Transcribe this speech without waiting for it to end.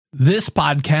This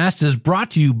podcast is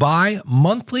brought to you by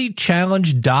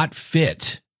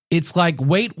monthlychallenge.fit. It's like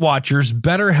Weight Watchers,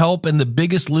 BetterHelp, and The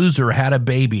Biggest Loser had a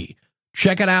baby.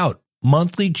 Check it out,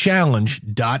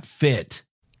 monthlychallenge.fit.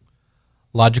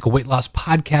 Logical Weight Loss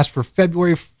Podcast for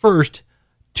February 1st,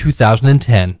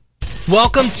 2010.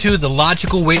 Welcome to the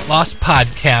Logical Weight Loss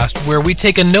Podcast, where we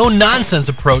take a no-nonsense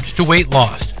approach to weight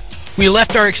loss. We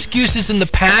left our excuses in the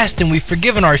past, and we've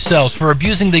forgiven ourselves for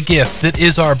abusing the gift that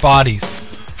is our bodies.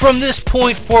 From this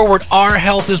point forward, our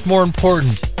health is more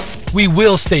important. We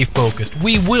will stay focused.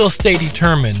 We will stay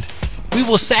determined. We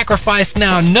will sacrifice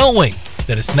now knowing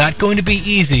that it's not going to be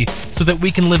easy so that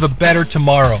we can live a better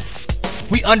tomorrow.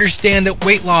 We understand that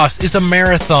weight loss is a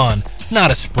marathon, not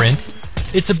a sprint.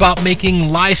 It's about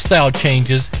making lifestyle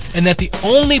changes, and that the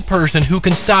only person who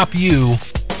can stop you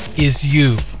is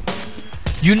you.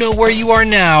 You know where you are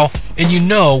now, and you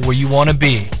know where you want to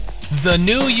be. The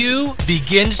new you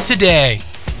begins today.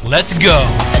 Let's go.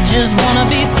 I just wanna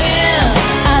be thin,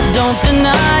 I don't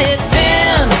deny it,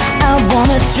 thin. I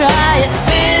wanna try it,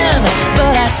 thin,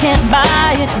 but I can't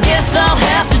buy it. Guess I'll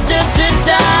have to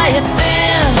diet,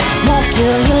 thin. Won't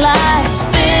kill your life,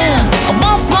 thin. I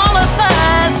want smaller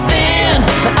thighs, thin,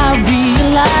 but I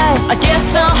realize I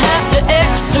guess I'll have to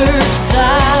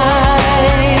exercise.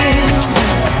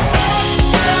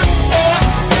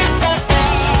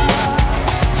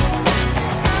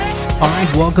 All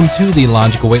right, welcome to the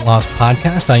Logical Weight Loss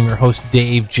Podcast. I'm your host,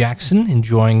 Dave Jackson,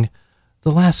 enjoying the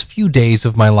last few days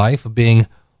of my life of being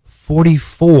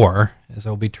 44, as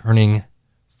I'll be turning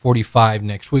 45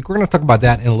 next week. We're going to talk about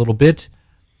that in a little bit.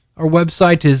 Our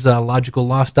website is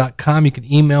logicalloss.com. You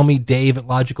can email me,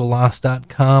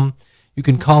 dave@logicalloss.com. You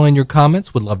can call in your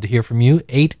comments. Would love to hear from you.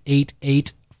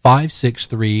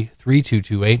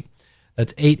 888-563-3228.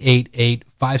 That's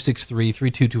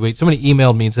 888-563-3228. Somebody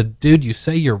emailed me and said, dude, you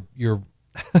say your your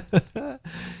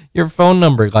phone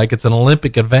number like it's an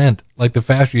Olympic event. Like the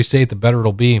faster you say it, the better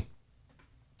it'll be.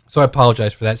 So I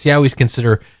apologize for that. See, I always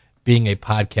consider being a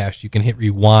podcast, you can hit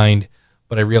rewind,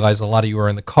 but I realize a lot of you are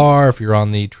in the car, if you're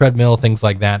on the treadmill, things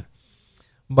like that.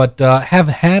 But have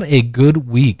had a good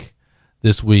week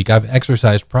this week. I've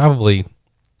exercised probably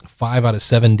 5 out of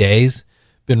 7 days.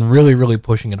 Been really, really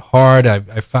pushing it hard. I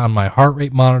found my heart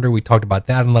rate monitor. We talked about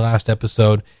that in the last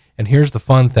episode. And here's the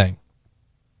fun thing.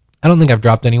 I don't think I've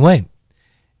dropped any weight.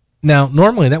 Now,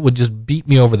 normally that would just beat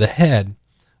me over the head,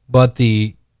 but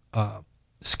the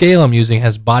scale I'm using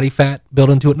has body fat built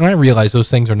into it, and I realize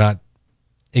those things are not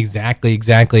exactly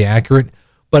accurate,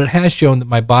 but it has shown that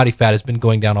my body fat has been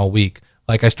going down all week.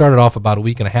 Like I started off about a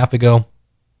week and a half ago.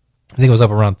 I think it was up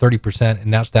around 30%,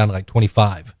 and now it's down to like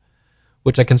 25,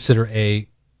 which I consider a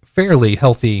fairly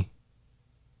healthy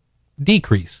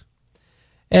decrease.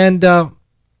 And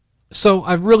so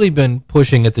I've really been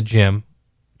pushing at the gym,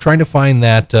 trying to find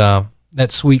that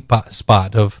sweet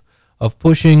spot of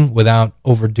pushing without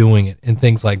overdoing it and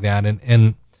things like that.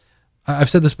 And I've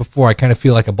said this before, I kind of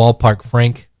feel like a ballpark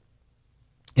Frank.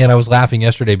 And I was laughing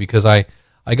yesterday because I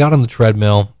got on the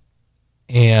treadmill,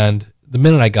 and the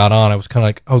minute I got on, I was kind of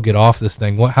like, oh, get off this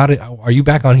thing. What? Are you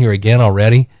back on here again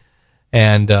already?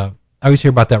 And I always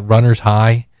hear about that runner's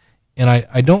high, and I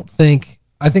think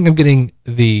I'm getting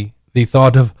the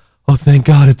thought of, oh, thank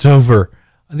God it's over.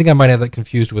 I think I might have that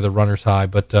confused with a runner's high,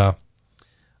 but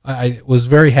I was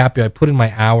very happy. I put in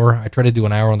my hour. I try to do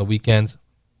an hour on the weekends.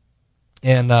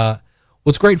 And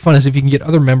what's great fun is if you can get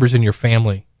other members in your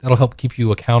family, that'll help keep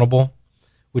you accountable,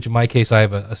 which in my case, I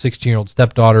have a 16-year-old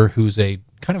stepdaughter who's a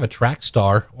kind of a track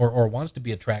star or wants to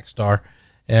be a track star.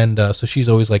 And so she's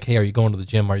always like, hey, are you going to the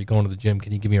gym? Are you going to the gym?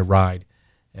 Can you give me a ride?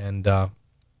 And and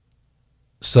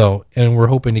we're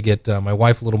hoping to get my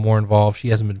wife a little more involved. She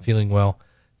hasn't been feeling well,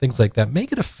 things like that.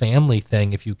 Make it a family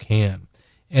thing if you can.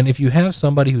 And if you have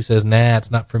somebody who says, nah, it's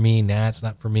not for me,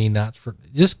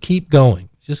 just keep going.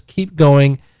 Just keep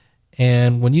going.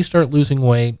 And when you start losing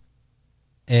weight,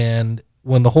 and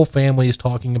when the whole family is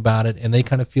talking about it and they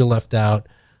kind of feel left out,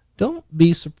 don't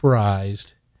be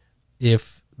surprised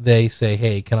if they say,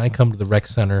 hey, can I come to the rec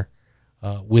center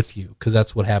with you? Because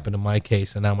that's what happened in my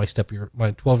case. And now my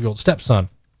 12-year-old stepson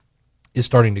is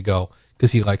starting to go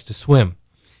because he likes to swim.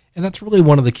 And that's really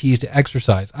one of the keys to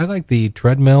exercise. I like the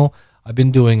treadmill. I've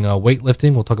been doing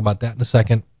weightlifting. We'll talk about that in a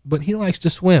second. But he likes to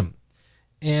swim.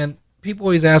 And people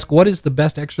always ask, what is the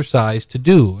best exercise to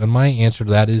do? And my answer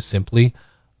to that is simply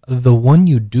the one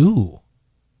you do.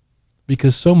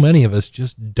 Because so many of us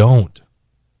just don't.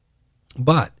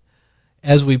 But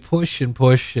as we push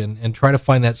and try to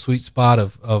find that sweet spot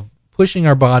of pushing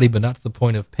our body, but not to the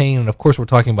point of pain, and of course we're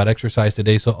talking about exercise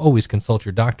today, so always consult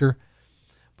your doctor.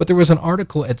 But there was an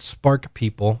article at Spark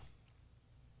People,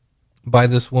 by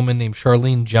this woman named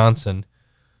Charlene Johnson,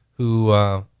 who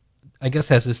I guess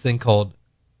has this thing called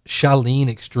Shaolin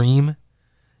Extreme.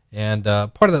 And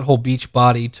part of that whole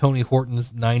Beachbody, Tony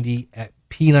Horton's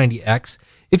P90X.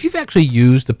 If you've actually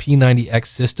used the P90X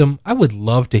system, I would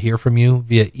love to hear from you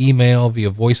via email,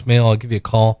 via voicemail. I'll give you a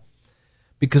call.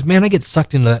 Because, man, I get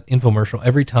sucked into that infomercial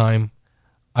every time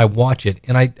I watch it.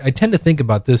 And I tend to think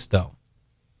about this, though.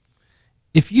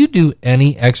 If you do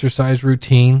any exercise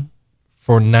routine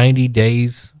for 90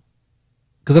 days,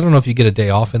 because I don't know if you get a day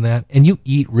off in that, and you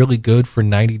eat really good for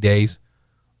 90 days,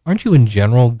 aren't you in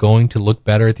general going to look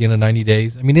better at the end of 90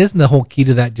 days? I mean, isn't the whole key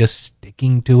to that just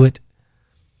sticking to it?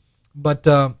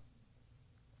 But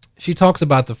she talks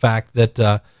about the fact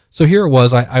that, so here it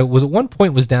was, I was at one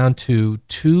point was down to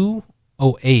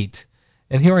 208,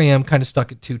 and here I am kind of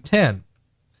stuck at 210.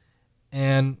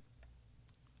 And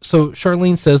so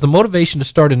Charlene says the motivation to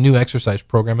start a new exercise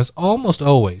program is almost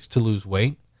always to lose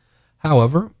weight.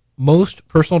 However, most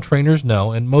personal trainers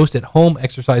know, and most at-home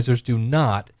exercisers do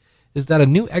not, is that a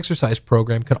new exercise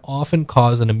program can often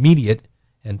cause an immediate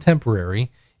and temporary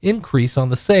increase on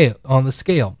the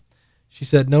scale. She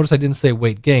said, notice I didn't say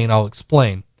weight gain, I'll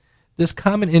explain. This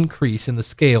common increase in the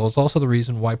scale is also the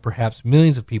reason why perhaps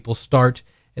millions of people start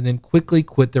and then quickly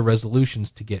quit their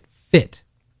resolutions to get fit,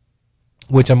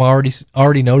 which I'm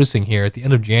already noticing here at the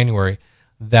end of January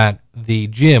that the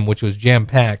gym, which was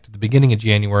jam-packed at the beginning of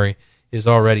January, is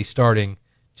already starting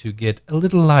to get a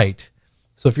little light.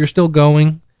 So if you're still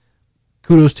going,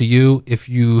 kudos to you. If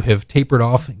you have tapered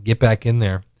off, get back in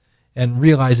there. And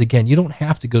realize, again, you don't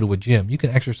have to go to a gym. You can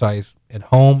exercise at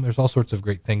home. There's all sorts of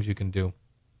great things you can do.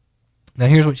 Now,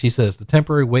 here's what she says. The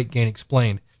temporary weight gain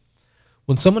explained.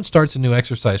 When someone starts a new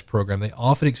exercise program, they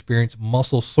often experience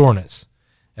muscle soreness.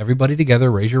 Everybody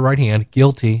together, raise your right hand.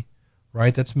 Guilty.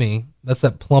 Right? That's me. That's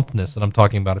that plumpness that I'm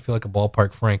talking about. I feel like a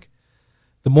ballpark Frank.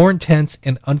 The more intense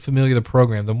and unfamiliar the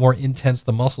program, the more intense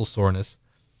the muscle soreness.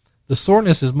 The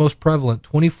soreness is most prevalent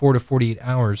 24 to 48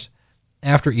 hours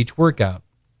after each workout.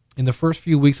 In the first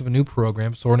few weeks of a new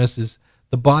program, soreness is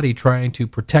the body trying to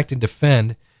protect and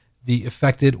defend the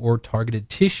affected or targeted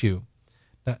tissue.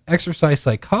 Now, exercise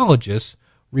psychologists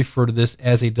refer to this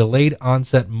as a delayed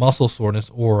onset muscle soreness,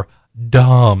 or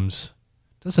DOMS.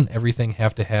 Doesn't everything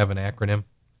have to have an acronym?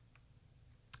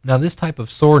 Now, this type of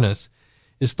soreness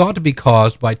is thought to be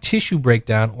caused by tissue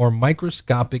breakdown or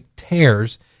microscopic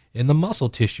tears in the muscle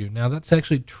tissue. Now, that's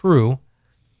actually true.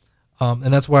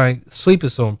 And that's why sleep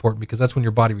is so important, because that's when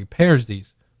your body repairs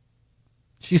these.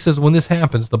 She says when this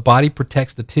happens, the body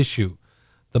protects the tissue.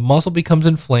 The muscle becomes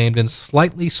inflamed and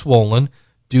slightly swollen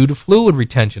due to fluid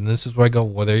retention. And this is where I go,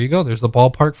 well, there you go. There's the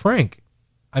ballpark Frank.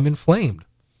 I'm inflamed.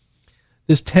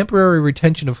 This temporary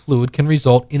retention of fluid can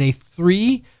result in a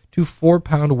 3 to 4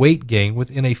 pound weight gain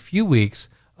within a few weeks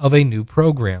of a new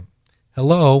program.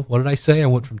 Hello, what did I say? I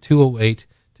went from 208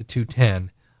 to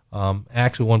 210.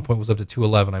 Actually, one point was up to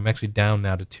 211. I'm actually down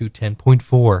now to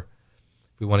 210.4,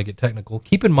 if we want to get technical.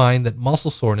 Keep in mind that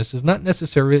muscle soreness is not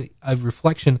necessarily a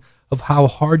reflection of how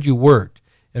hard you worked.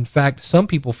 In fact, some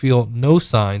people feel no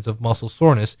signs of muscle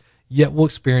soreness, yet will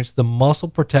experience the muscle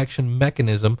protection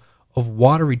mechanism of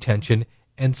water retention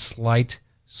and slight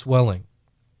swelling.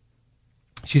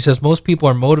 She says most people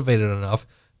are motivated enough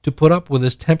to put up with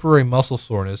this temporary muscle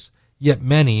soreness, yet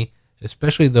many,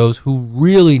 especially those who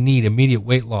really need immediate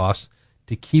weight loss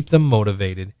to keep them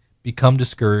motivated, become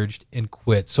discouraged and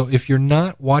quit. So if you're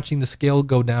not watching the scale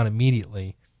go down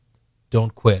immediately,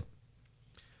 don't quit.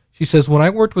 She says, when I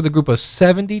worked with a group of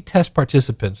 70 test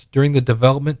participants during the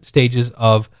development stages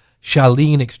of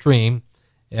Shaolin Extreme,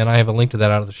 and I have a link to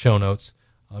that out of the show notes,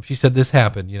 she said this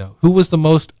happened. Who was the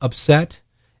most upset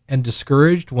and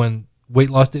discouraged when weight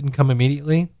loss didn't come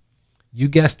immediately? You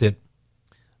guessed it,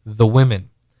 the women.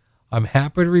 I'm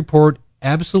happy to report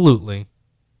absolutely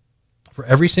for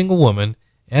every single woman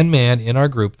and man in our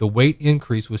group, the weight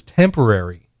increase was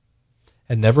temporary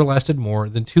and never lasted more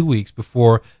than 2 weeks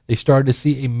before they started to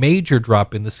see a major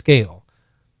drop in the scale.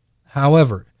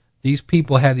 However, these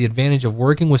people had the advantage of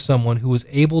working with someone who was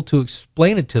able to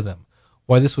explain it to them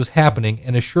why this was happening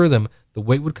and assure them the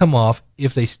weight would come off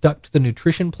if they stuck to the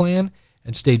nutrition plan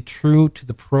and stayed true to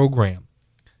the program.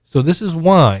 So this is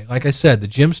why, like I said, the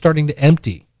gym's starting to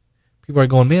empty. People are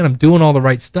going, man, I'm doing all the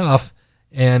right stuff,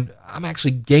 and I'm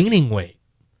actually gaining weight.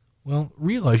 Well,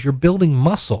 realize you're building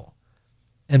muscle.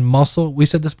 And muscle, we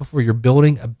said this before, you're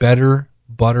building a better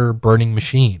butter-burning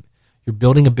machine. You're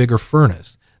building a bigger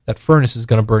furnace. That furnace is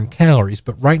going to burn calories,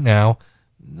 but right now,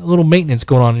 a little maintenance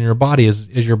going on in your body is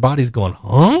your body's going,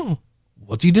 huh?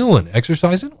 What's he doing?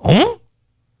 Exercising? Huh?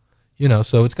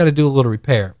 So it's got to do a little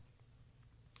repair.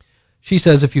 She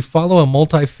says if you follow a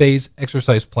multi-phase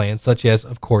exercise plan, such as,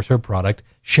 of course, her product,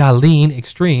 Shaleen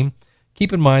Extreme,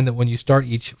 keep in mind that when you start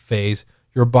each phase,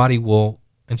 your body will,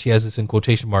 and she has this in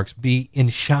quotation marks, be in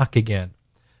shock again.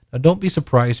 Now, don't be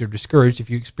surprised or discouraged if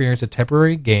you experience a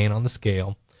temporary gain on the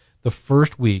scale the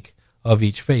first week of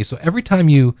each phase. So every time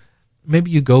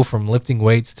maybe you go from lifting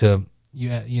weights to,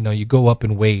 you go up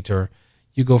in weight, or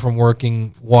you go from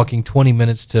walking 20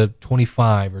 minutes to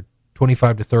 25 or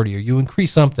 25 to 30, or you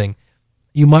increase something,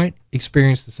 you might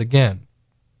experience this again.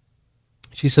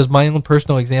 She says, my own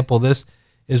personal example of this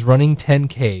is running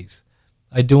 10Ks.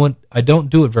 I don't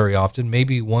do it very often,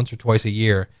 maybe once or twice a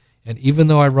year. And even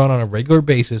though I run on a regular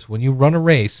basis, when you run a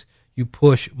race, you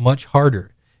push much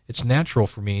harder. It's natural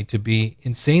for me to be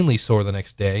insanely sore the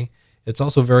next day. It's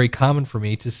also very common for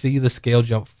me to see the scale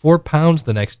jump 4 pounds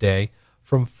the next day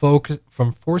from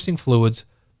forcing fluids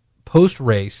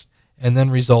post-race and then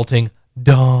resulting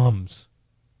DOMS.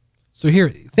 So here,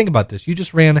 think about this. You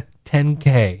just ran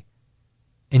 10K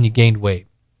and you gained weight.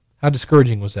 How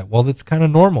discouraging was that? Well, that's kind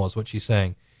of normal is what she's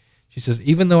saying. She says,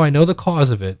 even though I know the cause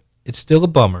of it, it's still a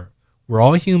bummer. We're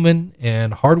all human,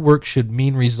 and hard work should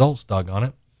mean results, doggone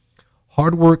it.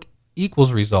 Hard work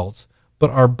equals results, but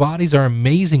our bodies are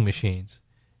amazing machines,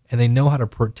 and they know how to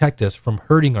protect us from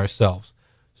hurting ourselves.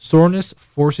 Soreness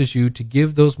forces you to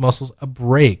give those muscles a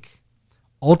break.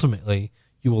 Ultimately,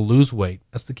 you will lose weight.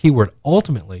 That's the key word.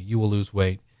 Ultimately, you will lose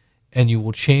weight, and you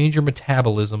will change your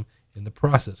metabolism in the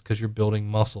process because you're building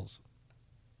muscles.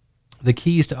 The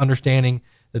key is to understanding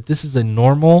that this is a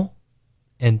normal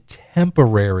and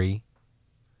temporary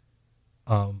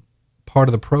part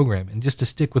of the program, and just to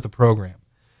stick with the program.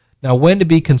 Now, when to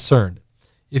be concerned.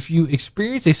 If you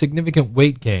experience a significant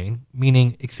weight gain,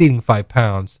 meaning exceeding 5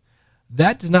 pounds,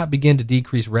 that does not begin to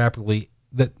decrease rapidly.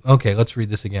 Okay, let's read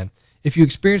this again. If you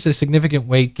experience a significant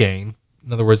weight gain,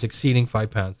 in other words, exceeding 5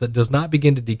 pounds, that does not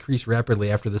begin to decrease rapidly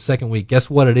after the second week, guess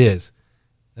what it is?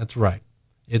 That's right.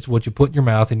 It's what you put in your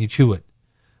mouth and you chew it.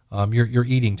 You're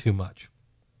eating too much.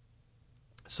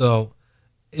 So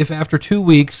if after 2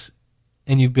 weeks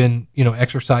and you've been,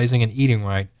 exercising and eating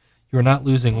right, you're not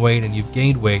losing weight and you've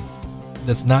gained weight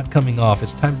that's not coming off,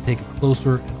 it's time to take a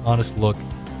closer and honest look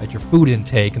at your food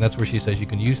intake. And that's where she says you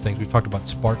can use things. We've talked about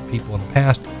Spark People in the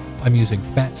past. I'm using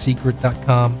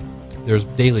fatsecret.com. There's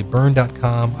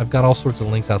dailyburn.com. I've got all sorts of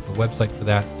links out the website for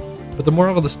that. But the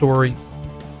moral of the story,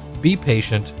 be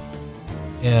patient,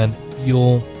 and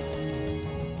you'll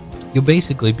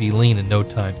basically be lean in no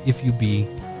time if you be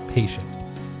patient.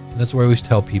 And that's where I always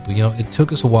tell people, it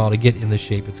took us a while to get in this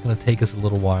shape. It's going to take us a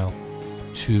little while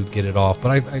to get it off.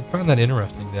 But I found that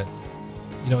interesting that,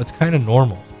 it's kind of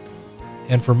normal.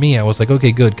 And for me, I was like,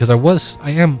 okay, good, because I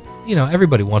am,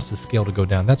 everybody wants the scale to go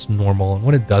down. That's normal. And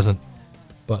when it doesn't,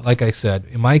 but like I said,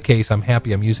 in my case, I'm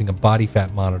happy I'm using a body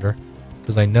fat monitor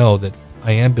because I know that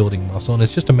I am building muscle, and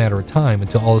it's just a matter of time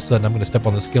until all of a sudden I'm going to step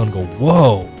on the scale and go,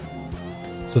 whoa.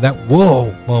 So that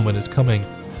whoa moment is coming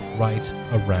right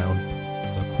around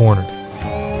the corner.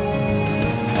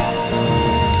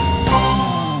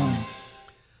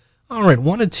 All right,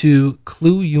 wanted to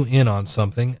clue you in on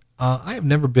something. I have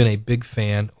never been a big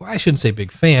fan, or I shouldn't say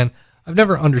big fan, I've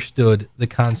never understood the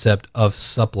concept of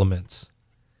supplements.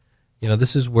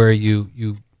 This is where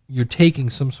you're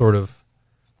taking some sort of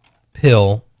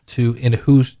pill to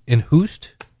enhance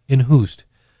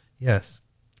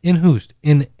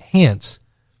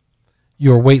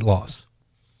your weight loss.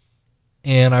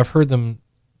 And I've heard them.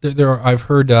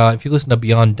 If you listen to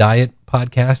Beyond Diet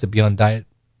podcast at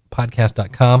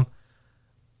beyonddietpodcast.com,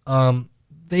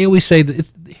 they always say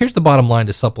that here's the bottom line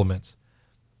to supplements.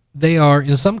 They are,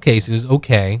 in some cases,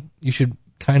 okay. You should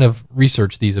kind of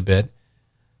research these a bit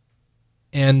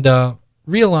and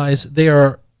realize they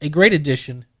are a great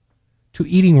addition to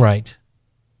eating right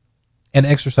and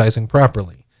exercising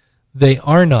properly. They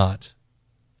are not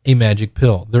a magic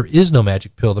pill. There is no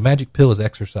magic pill. The magic pill is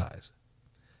exercise.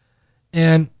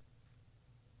 And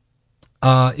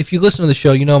if you listen to the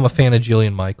show, I'm a fan of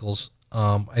Jillian Michaels.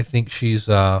 I think she's,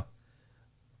 I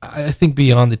think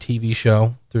beyond the TV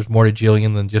show, there's more to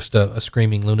Jillian than just a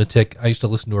screaming lunatic. I used to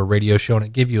listen to her radio show, and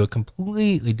it gave you a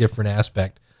completely different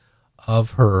aspect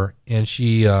of her. And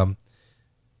she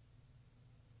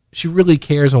really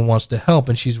cares and wants to help.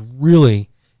 And she's really,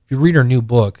 if you read her new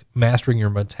book, Mastering Your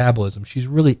Metabolism, she's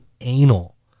really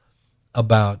anal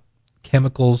about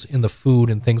chemicals in the food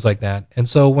and things like that. And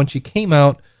so when she came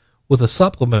out with a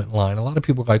supplement line, a lot of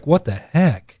people were like, what the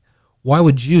heck? Why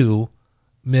would you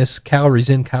miss calories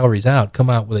in, calories out, come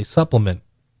out with a supplement?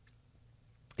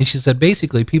 And she said,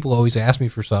 basically, people always ask me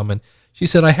for some. And she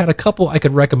said, I had a couple I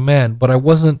could recommend, but I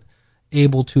wasn't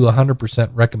able to 100%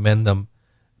 recommend them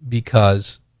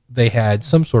because they had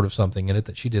some sort of something in it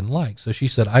that she didn't like. So she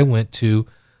said, I went to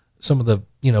some of the,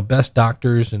 best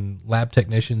doctors and lab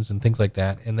technicians and things like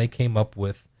that, and they came up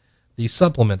with these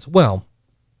supplements. Well,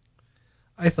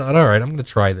 I thought, all right, I'm going to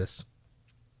try this.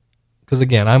 Because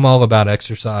again, I'm all about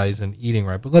exercise and eating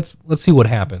right, but let's see what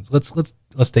happens.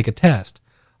 Let's take a test.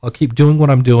 I'll keep doing what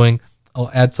I'm doing.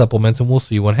 I'll add supplements and we'll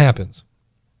see what happens.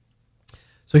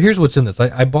 So here's what's in this.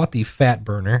 I bought the Fat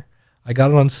Burner. I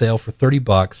got it on sale for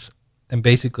 $30, and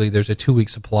basically there's a 2-week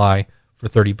supply for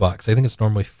 $30. I think it's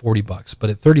normally $40, but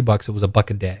at $30 it was $1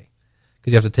 a day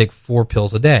because you have to take 4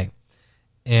 pills a day.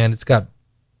 And it's got,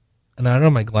 and I don't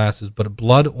have my glasses, but a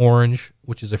blood orange,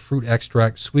 which is a fruit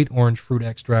extract, sweet orange fruit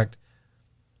extract,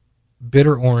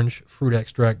 bitter orange fruit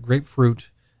extract,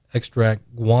 grapefruit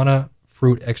extract, guana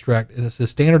fruit extract, and it says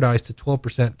standardized to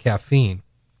 12% caffeine.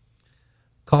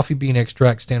 Coffee bean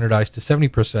extract standardized to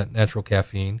 70% natural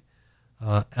caffeine.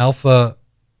 Alpha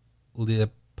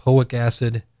lipoic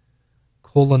acid,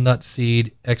 cola nut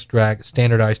seed extract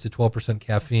standardized to 12%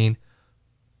 caffeine.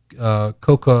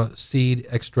 Coca seed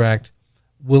extract,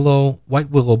 white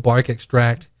willow bark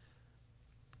extract,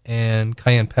 and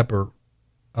cayenne pepper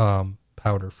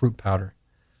powder, fruit powder.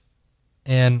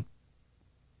 And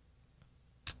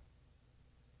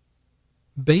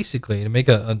basically, to make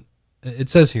it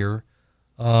says here,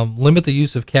 limit the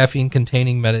use of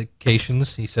caffeine-containing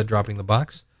medications, he said, dropping the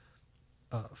box.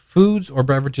 Foods or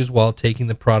beverages while taking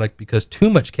the product, because too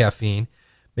much caffeine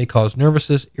may cause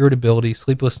nervousness, irritability,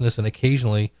 sleeplessness, and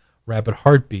occasionally rapid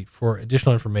heartbeat. For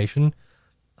additional information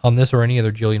on this or any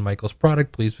other Jillian Michaels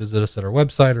product, please visit us at our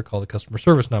website or call the customer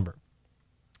service number.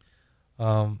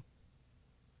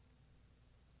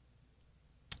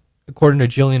 According to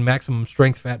Jillian, Maximum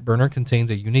Strength Fat Burner contains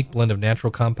a unique blend of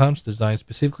natural compounds designed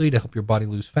specifically to help your body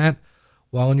lose fat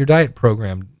while on your diet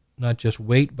program, not just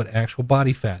weight, but actual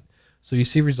body fat. So you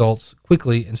see results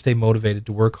quickly and stay motivated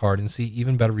to work hard and see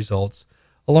even better results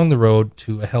along the road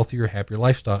to a healthier, happier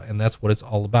lifestyle. And that's what it's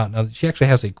all about. Now, she actually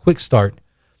has a quick start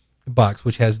box,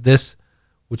 which has this,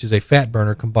 which is a fat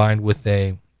burner combined with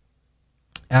a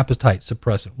appetite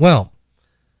suppressant. Well,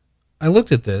 I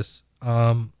looked at this.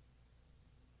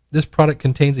 This product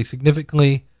contains a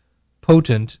significantly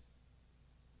potent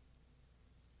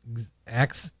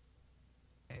xanthine.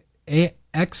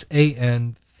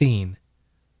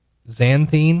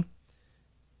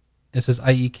 It says,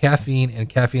 i.e. caffeine and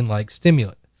caffeine-like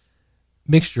stimulant.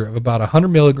 Mixture of about 100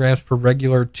 milligrams per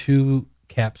regular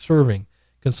 2-cap serving.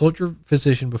 Consult your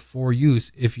physician before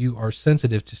use if you are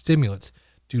sensitive to stimulants.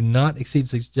 Do not exceed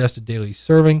suggested daily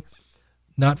serving.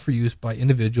 Not for use by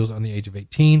individuals on the age of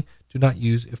 18. Do not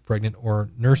use if pregnant or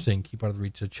nursing. Keep out of the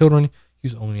reach of children.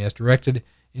 Use only as directed.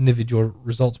 Individual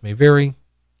results may vary.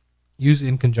 Use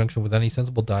in conjunction with any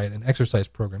sensible diet and exercise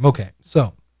program. Okay,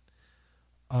 so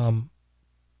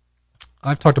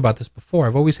I've talked about this before.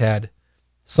 I've always had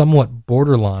somewhat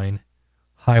borderline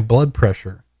high blood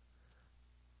pressure.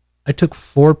 I took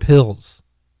 4 pills.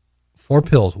 4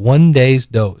 pills, 1 day's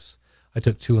dose. I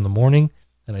took 2 in the morning,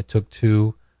 and I took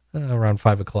 2 around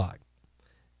 5 o'clock.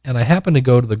 And I happened to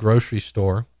go to the grocery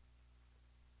store,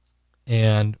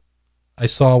 and I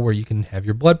saw where you can have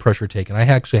your blood pressure taken. I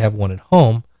actually have one at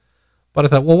home, but I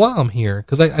thought, well, while I'm here,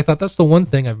 because I thought that's the one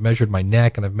thing, I've measured my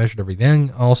neck, and I've measured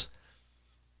everything else,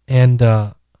 and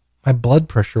my blood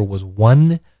pressure was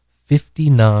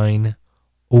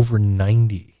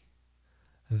 159/90.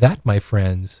 That, my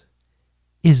friends,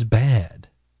 is bad.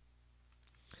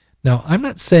 Now, I'm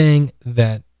not saying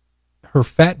that her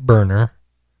fat burner,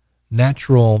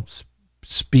 natural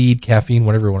speed, caffeine,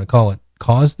 whatever you want to call it,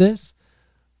 caused this.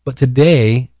 But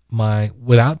today,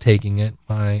 without taking it,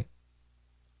 my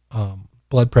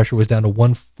blood pressure was down to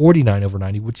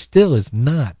 149/90, which still is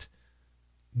not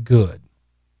good.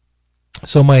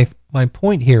 So my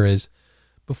point here is,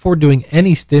 before doing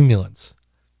any stimulants,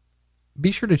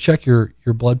 be sure to check your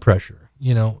blood pressure.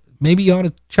 Maybe you ought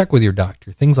to check with your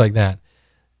doctor, things like that.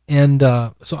 And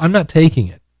so I'm not taking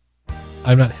it.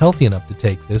 I'm not healthy enough to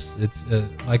take this. It's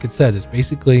like it says, it's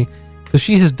basically, because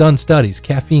she has done studies,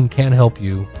 caffeine can help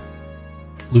you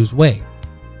lose weight.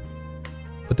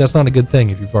 But that's not a good thing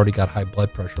if you've already got high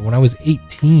blood pressure. When I was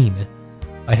 18,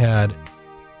 I had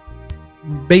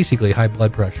basically high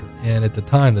blood pressure. And at the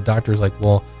time, the doctor was like,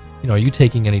 well, are you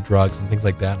taking any drugs and things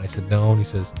like that? And I said, no. And he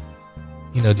says,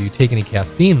 do you take any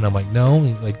caffeine? And I'm like, no. And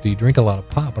he's like, do you drink a lot of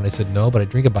pop? And I said, no, but I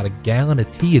drink about 1 gallon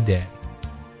of tea a day.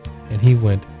 And he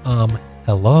went,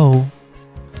 hello?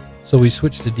 So we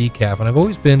switched to decaf, and I've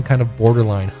always been kind of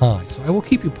borderline high. So I will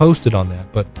keep you posted on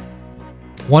that, but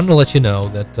wanted to let you know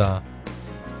that,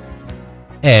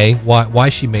 why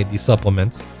she made these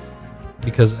supplements,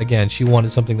 because, again, she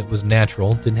wanted something that was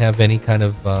natural, didn't have any kind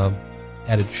of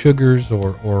added sugars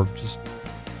or just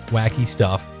wacky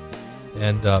stuff.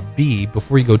 And B,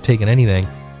 before you go taking anything,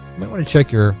 you might want to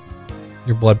check your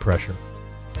blood pressure.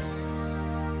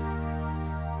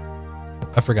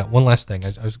 I forgot one last thing.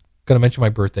 I was going to mention my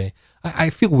birthday.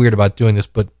 I feel weird about doing this,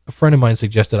 but a friend of mine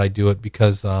suggested I do it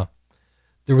because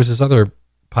there was this other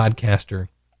podcaster.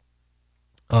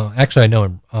 Actually, I know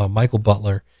him, Michael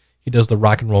Butler. He does the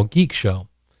Rock and Roll Geek Show.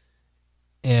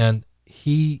 And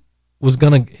he was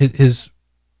going to, it's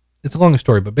a long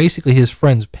story, but basically his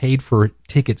friends paid for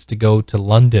tickets to go to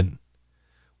London,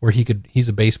 where he's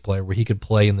a bass player, where he could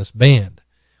play in this band.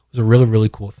 It was a really, really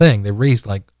cool thing. They raised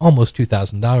like almost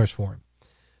 $2,000 for him.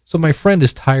 So my friend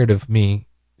is tired of me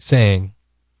saying,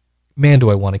 man, do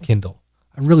I want a Kindle.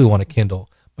 I really want a Kindle.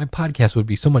 My podcast would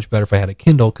be so much better if I had a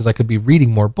Kindle because I could be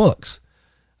reading more books.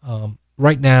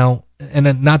 Right now,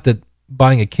 and not that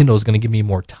buying a Kindle is going to give me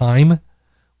more time,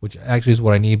 which actually is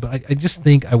what I need, but I just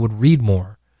think I would read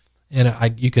more. And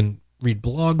you can read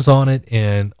blogs on it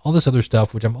and all this other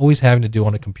stuff, which I'm always having to do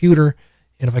on a computer.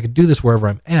 And if I could do this wherever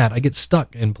I'm at, I get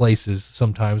stuck in places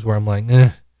sometimes where I'm like,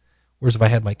 Whereas if I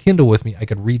had my Kindle with me, I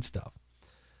could read stuff.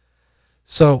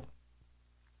 So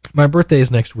my birthday is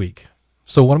next week.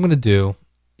 So what I'm going to do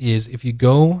is if you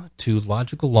go to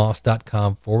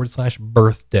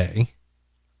logicalloss.com/birthday,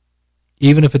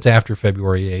 even if it's after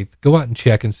February 8th, go out and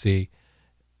check and see,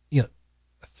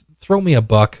 throw me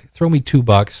 $1, throw me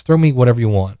 $2, throw me whatever you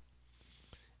want.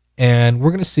 And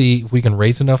we're going to see if we can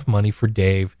raise enough money for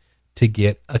Dave to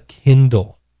get a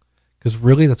Kindle. Because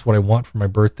really, that's what I want for my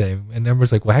birthday. And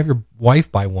everyone's like, well, have your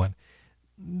wife buy one.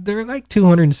 They're like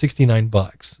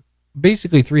 $269.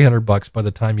 Basically $300 by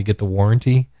the time you get the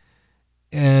warranty.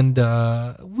 And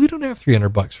we don't have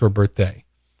 $300 for a birthday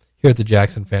here at the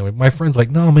Jackson family. My friend's like,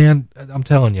 no, man, I'm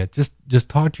telling you, just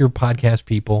talk to your podcast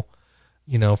people.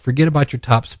 Forget about your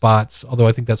top spots, although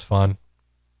I think that's fun.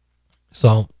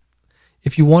 So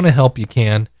if you want to help, you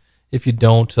can. If you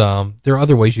don't, there are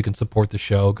other ways you can support the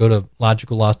show. Go to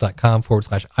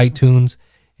logicalloss.com/iTunes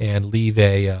and leave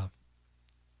a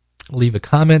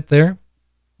comment there.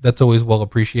 That's always well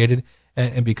appreciated.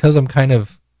 And because I'm kind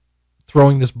of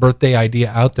throwing this birthday idea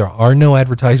out, there are no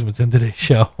advertisements in today's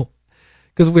show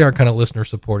because we are kind of listener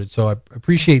supported. So I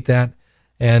appreciate that.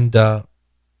 And I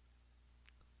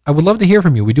would love to hear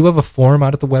from you. We do have a forum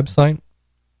out at the website.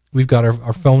 We've got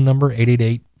our phone number,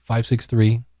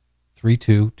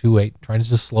 888-563-3228. Trying to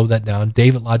just slow that down.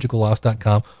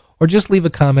 Dave@logicalloss.com, or just leave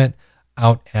a comment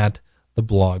out at the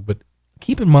blog. But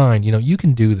keep in mind, you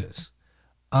can do this.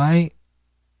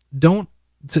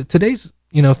 Today's,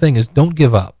 thing is don't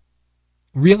give up.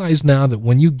 Realize now that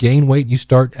when you gain weight, you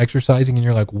start exercising and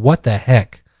you're like, what the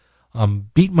heck? I'm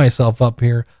beating myself up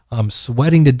here. I'm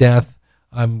sweating to death.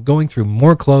 I'm going through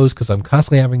more clothes because I'm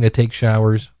constantly having to take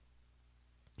showers.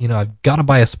 I've got to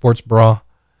buy a sports bra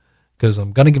because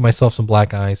I'm going to give myself some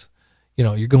black eyes.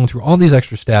 You're going through all these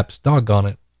extra steps, doggone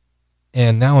it.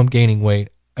 And now I'm gaining weight.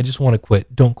 I just want to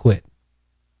quit. Don't quit.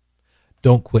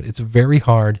 Don't quit. It's very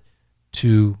hard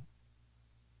to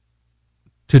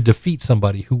defeat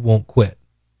somebody who won't quit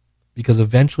because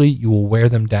eventually you will wear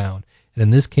them down. And in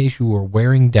this case, you are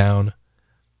wearing down.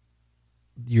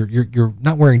 You're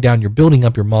not wearing down. You're building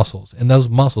up your muscles. And those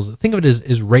muscles, think of it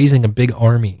as raising a big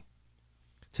army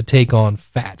to take on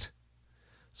fat.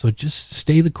 So just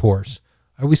stay the course.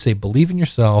 I always say, believe in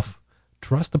yourself,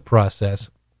 trust the process.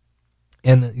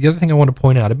 And the other thing I want to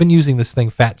point out, I've been using this thing,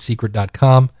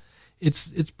 fatsecret.com.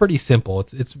 It's pretty simple.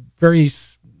 It's very,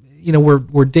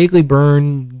 where Daily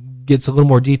Burn gets a little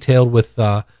more detailed with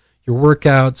your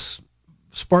workouts.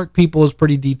 Spark People is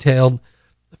pretty detailed.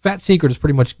 Fat Secret is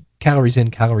pretty much calories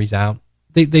in, calories out.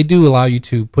 They do allow you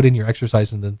to put in your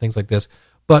exercise and things like this.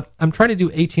 But I'm trying to do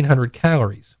 1,800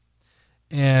 calories.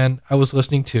 And I was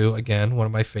listening to, again, one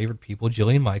of my favorite people,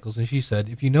 Jillian Michaels, and she said,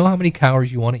 if you know how many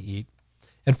calories you want to eat,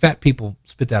 and Fat People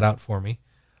spit that out for me,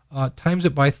 times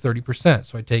it by 30%.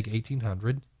 So I take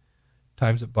 1,800,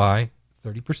 times it by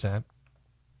 30%.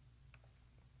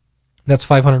 That's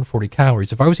 540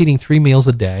 calories. If I was eating 3 meals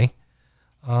a day,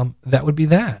 that would be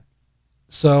that.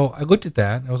 So I looked at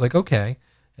that, and I was like, okay.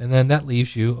 And then that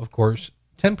leaves you, of course,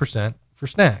 10% for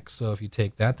snacks. So if you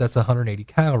take that, that's 180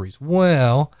 calories.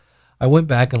 Well, I went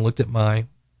back and looked at my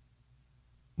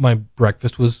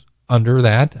breakfast was under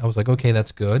that. I was like, okay,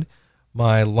 that's good.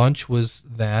 My lunch was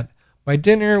that. My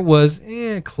dinner was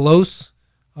close.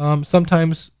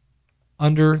 Sometimes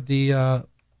under the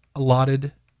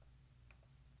allotted,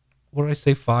 what did I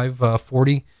say,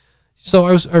 540? So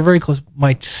I was very close.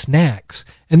 My snacks,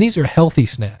 and these are healthy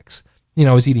snacks.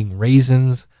 I was eating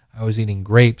raisins. I was eating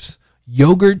grapes,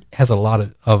 Yogurt has a lot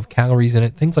of calories in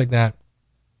it, things like that.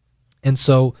 And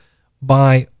so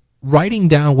by writing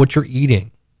down what you're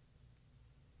eating,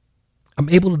 I'm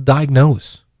able to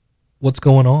diagnose what's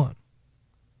going on.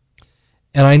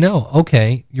 And I know,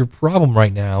 okay, your problem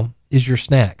right now is your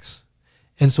snacks.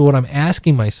 And so what I'm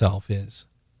asking myself is,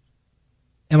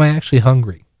 am I actually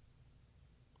hungry?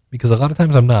 Because a lot of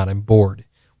times I'm not. I'm bored.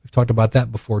 We've talked about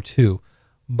that before too.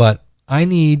 But I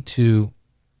need to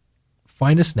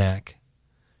find a snack,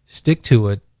 stick to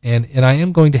it, and I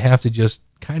am going to have to just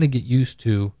kind of get used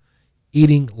to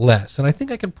eating less. And I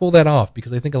think I can pull that off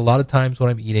because I think a lot of times when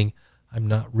I'm eating, I'm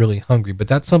not really hungry. But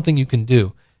that's something you can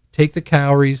do. Take the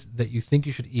calories that you think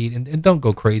you should eat, and don't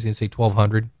go crazy and say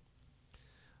 1,200.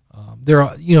 There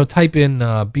are, type in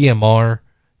BMR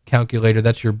calculator.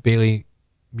 That's your basal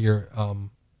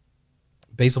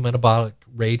metabolic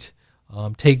rate.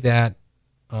 Take that.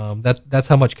 That's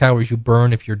how much calories you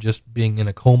burn if you're just being in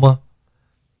a coma.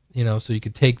 So you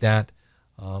could take that,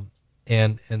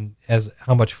 and as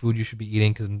how much food you should be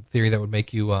eating, because in theory that would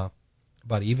make you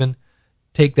about even.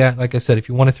 Take that, like I said, if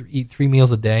you want to eat 3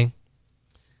 meals a day,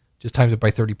 just times it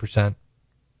by 30%.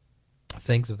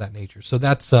 Things of that nature. So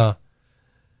that's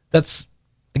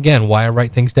again why I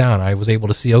write things down. I was able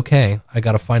to see, okay, I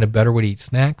got to find a better way to eat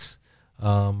snacks.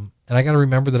 And I got to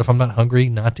remember that if I'm not hungry,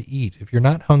 not to eat. If you're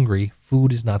not hungry,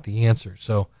 food is not the answer.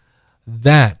 So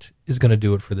that is going to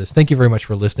do it for this. Thank you very much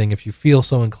for listening. If you feel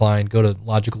so inclined, go to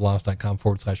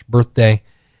logicalloss.com/birthday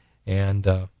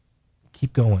and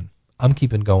keep going. I'm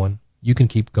keeping going. You can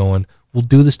keep going. We'll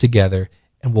do this together,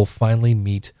 and we'll finally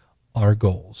meet our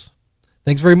goals.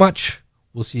 Thanks very much.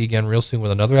 We'll see you again real soon with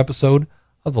another episode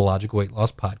of the Logical Weight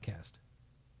Loss Podcast.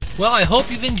 Well, I hope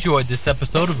you've enjoyed this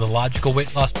episode of the Logical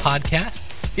Weight Loss Podcast.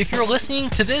 If you're listening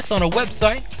to this on a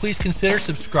website, please consider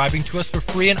subscribing to us for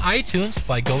free in iTunes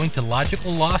by going to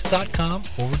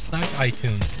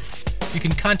logicalloss.com/iTunes. You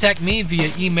can contact me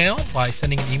via email by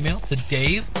sending an email to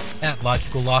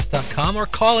dave@logicalloss.com or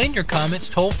call in your comments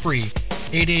toll free,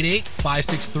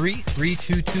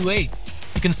 888-563-3228.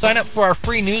 You can sign up for our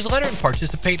free newsletter and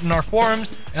participate in our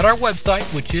forums at our website,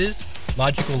 which is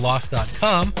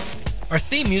logicalloss.com. Our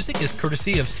theme music is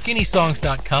courtesy of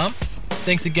skinnysongs.com.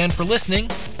 Thanks again for listening.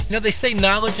 They say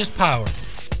knowledge is power.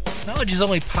 Knowledge is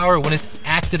only power when it's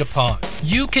acted upon.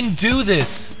 You can do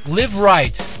this. Live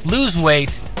right. Lose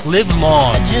weight. Live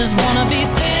long. I just wanna be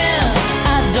thin.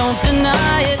 I don't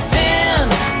deny it. Thin.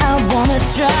 I wanna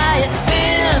try it.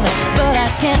 Thin. But I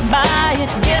can't buy it.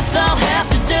 Guess I'll